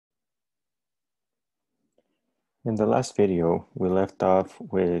In the last video, we left off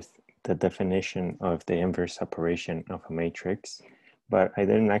with the definition of the inverse operation of a matrix, but I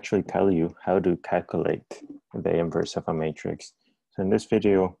didn't actually tell you how to calculate the inverse of a matrix. So in this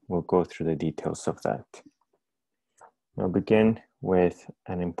video, we'll go through the details of that. I'll begin with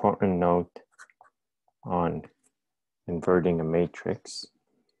an important note on inverting a matrix.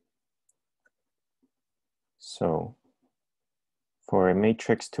 So for a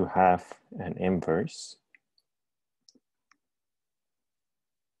matrix to have an inverse,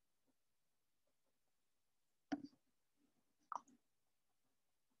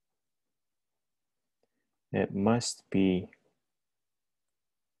 it must be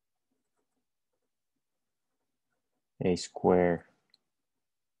a square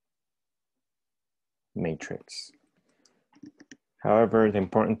matrix. However, the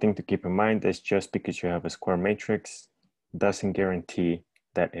important thing to keep in mind is just because you have a square matrix doesn't guarantee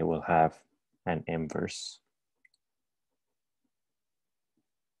that it will have an inverse.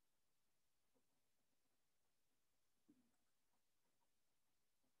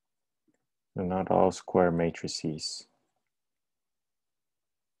 And not all square matrices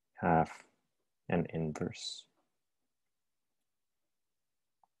have an inverse.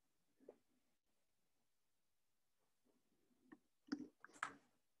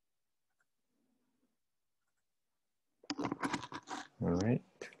 All right.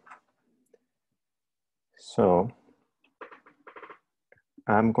 So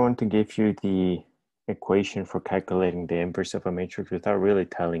I'm going to give you the equation for calculating the inverse of a matrix without really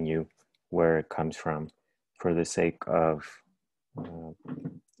telling you where it comes from for the sake of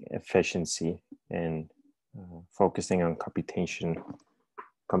efficiency and focusing on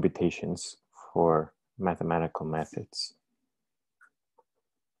computations for mathematical methods.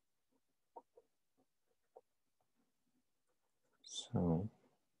 So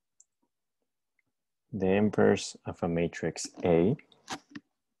the inverse of a matrix A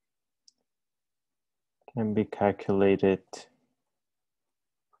can be calculated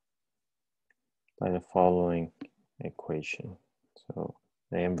by the following equation. So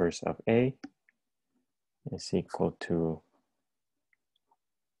the inverse of A is equal to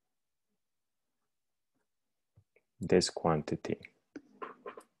this quantity.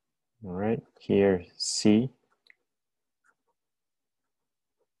 All right, here C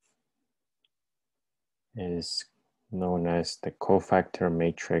is known as the cofactor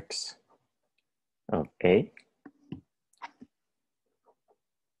matrix of A.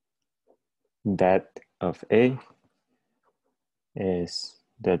 That of A is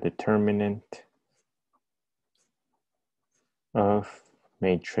the determinant of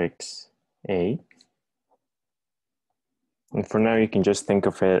matrix A. And for now, you can just think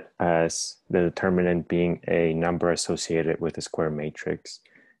of it as the determinant being a number associated with a square matrix.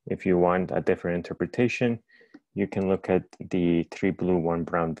 If you want a different interpretation, you can look at the 3 Blue 1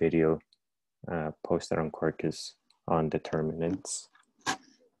 Brown video posted on Quarkus on determinants.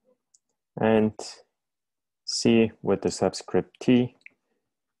 And C with the subscript T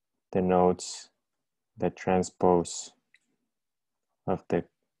denotes the transpose of the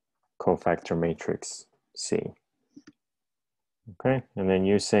cofactor matrix C. Okay, and then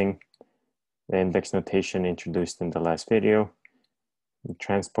using the index notation introduced in the last video, the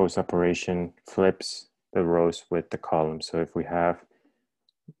transpose operation flips the rows with the columns. So if we have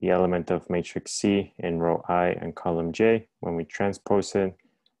the element of matrix C in row I and column J, when we transpose it,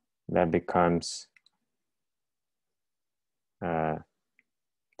 that becomes the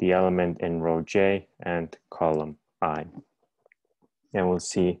element in row J and column I. And we'll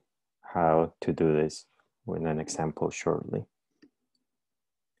see how to do this with an example shortly.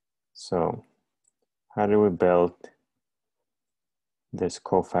 So how do we build this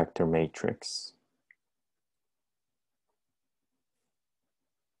cofactor matrix?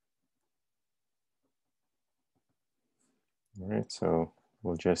 All right, so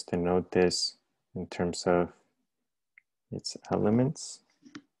we'll just denote this in terms of its elements.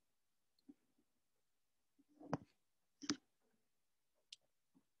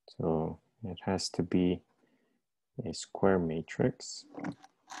 So it has to be a square matrix.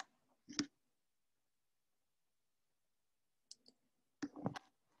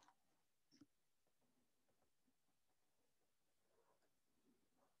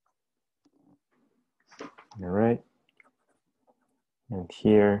 All right. And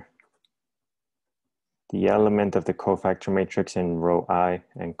here, the element of the cofactor matrix in row I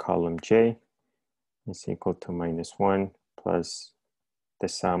and column J is equal to -1 plus the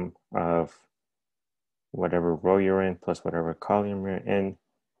sum of whatever row you're in plus whatever column you're in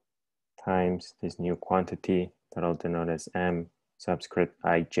times this new quantity that I'll denote as M subscript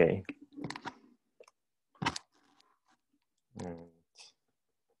ij.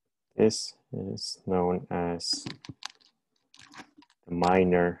 This is known as the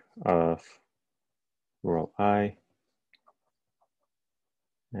minor of row I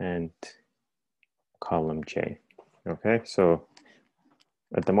and column J. Okay, so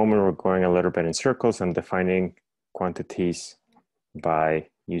at the moment we're going a little bit in circles. I'm defining quantities by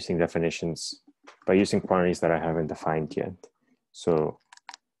using definitions, by using quantities that I haven't defined yet. So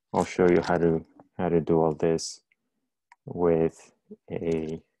I'll show you how to do all this with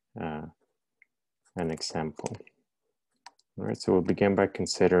an example. All right, so we'll begin by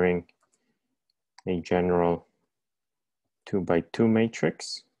considering a general 2 by 2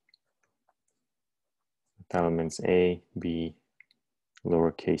 matrix with elements A, B,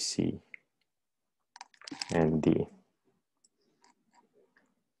 lowercase c, and d.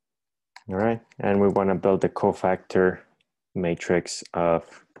 All right, and we want to build a cofactor matrix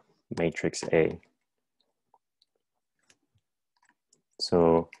of matrix A.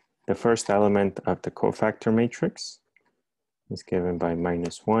 So the first element of the cofactor matrix is given by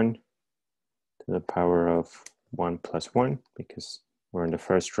 -1 to the power of 1 plus 1, because we're in the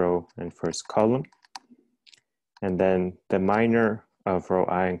first row and first column. And then the minor of row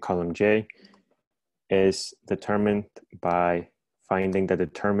I and column J is determined by finding the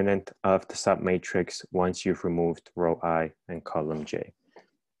determinant of the submatrix once you've removed row I and column J.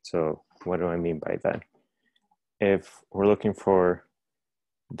 So what do I mean by that? If we're looking for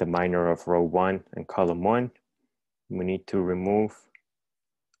the minor of row 1 and column 1, we need to remove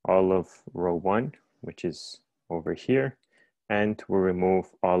all of row 1, which is over here, and we'll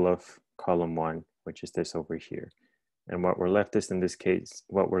remove all of column 1, which is this over here. And what we're left with in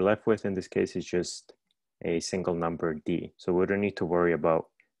this case is just a single number d. So we don't need to worry about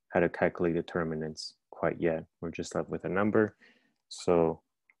how to calculate determinants quite yet. We're just left with a number. So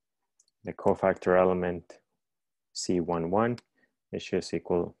the cofactor element C11 is just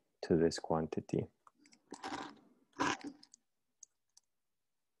equal to this quantity.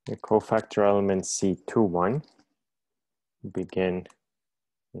 The cofactor element C21 begin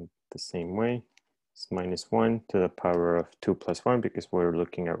in the same way. It's -1 to the power of 2 plus 1, because we're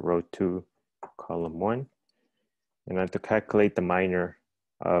looking at row 2, column 1. And then to calculate the minor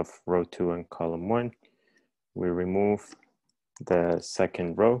of row 2 and column 1, we remove the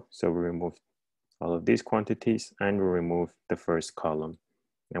second row. So we remove all of these quantities and we remove the first column.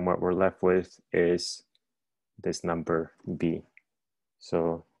 And what we're left with is this number b.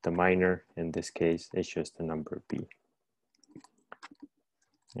 So the minor in this case is just the number b.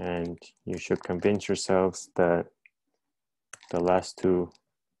 And you should convince yourselves that the last two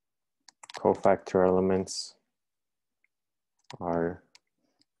cofactor elements are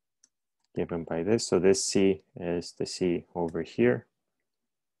given by this. So this c is the c over here.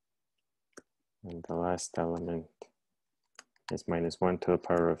 And the last element is -1 to the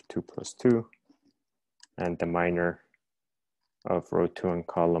power of 2 plus 2. And the minor of row 2 and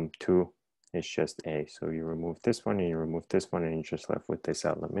column 2 is just a. So you remove this one and you remove this one and you're just left with this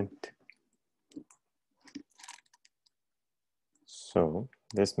element. So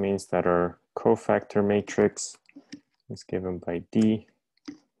this means that our cofactor matrix is given by D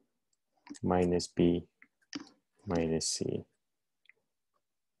minus B minus C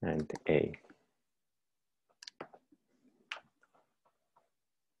and A.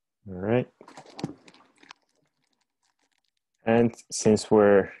 All right. And since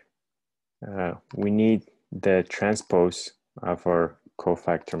we need the transpose of our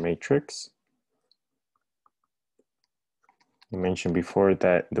cofactor matrix, I mentioned before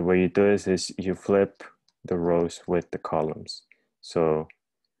that the way you do this is you flip the rows with the columns. So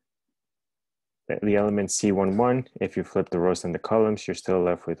the element C11, if you flip the rows and the columns, you're still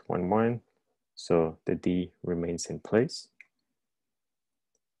left with 1, 1. So the D remains in place.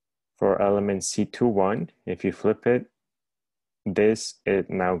 For element C21, if you flip it, it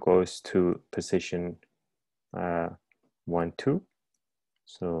now goes to position 1, 2.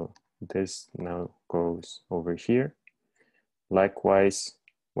 So this now goes over here. Likewise,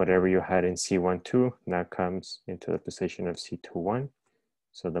 whatever you had in C12 now comes into the position of C21.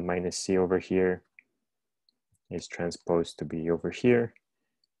 So the minus C over here is transposed to be over here.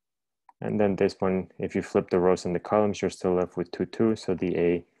 And then this one, if you flip the rows and the columns, you're still left with 2, 2. So the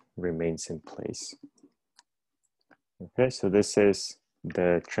A remains in place. Okay, so this is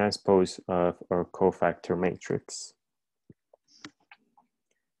the transpose of our cofactor matrix.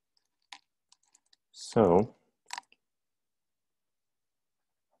 So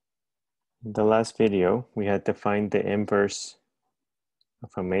in the last video, we had defined the inverse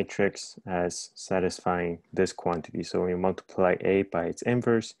of a matrix as satisfying this quantity. So when you multiply A by its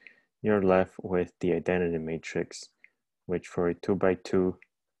inverse, you're left with the identity matrix, which for a 2 by 2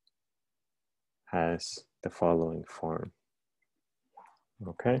 has the following form.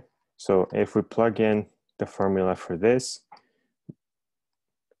 Okay, so if we plug in the formula for this,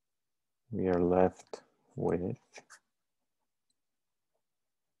 we are left with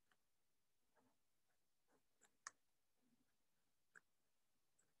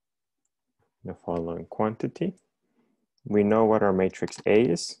the following quantity. We know what our matrix A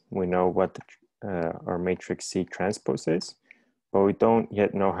is. We know what our matrix C transpose is, but we don't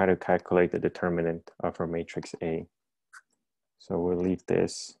yet know how to calculate the determinant of our matrix A. So we'll leave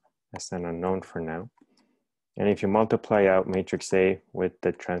this as an unknown for now. And if you multiply out matrix A with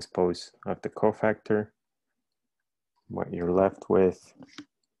the transpose of the cofactor, what you're left with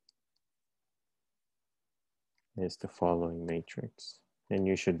is the following matrix. And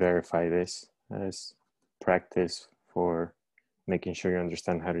you should verify this as practice for making sure you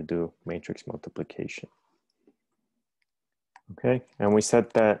understand how to do matrix multiplication. Okay, and we said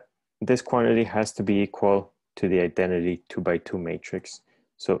that this quantity has to be equal to the identity 2 by 2 matrix.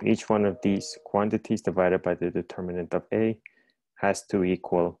 So each one of these quantities divided by the determinant of A has to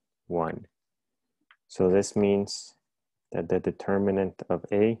equal 1. So this means that the determinant of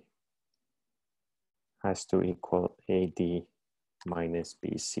A has to equal AD minus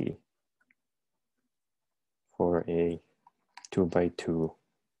BC for a 2 by 2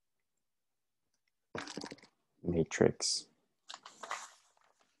 matrix.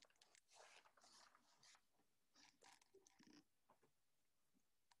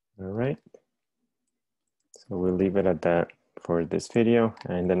 All right, so we'll leave it at that for this video.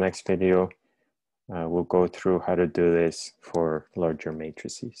 And in the next video, we'll go through how to do this for larger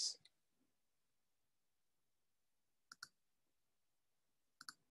matrices.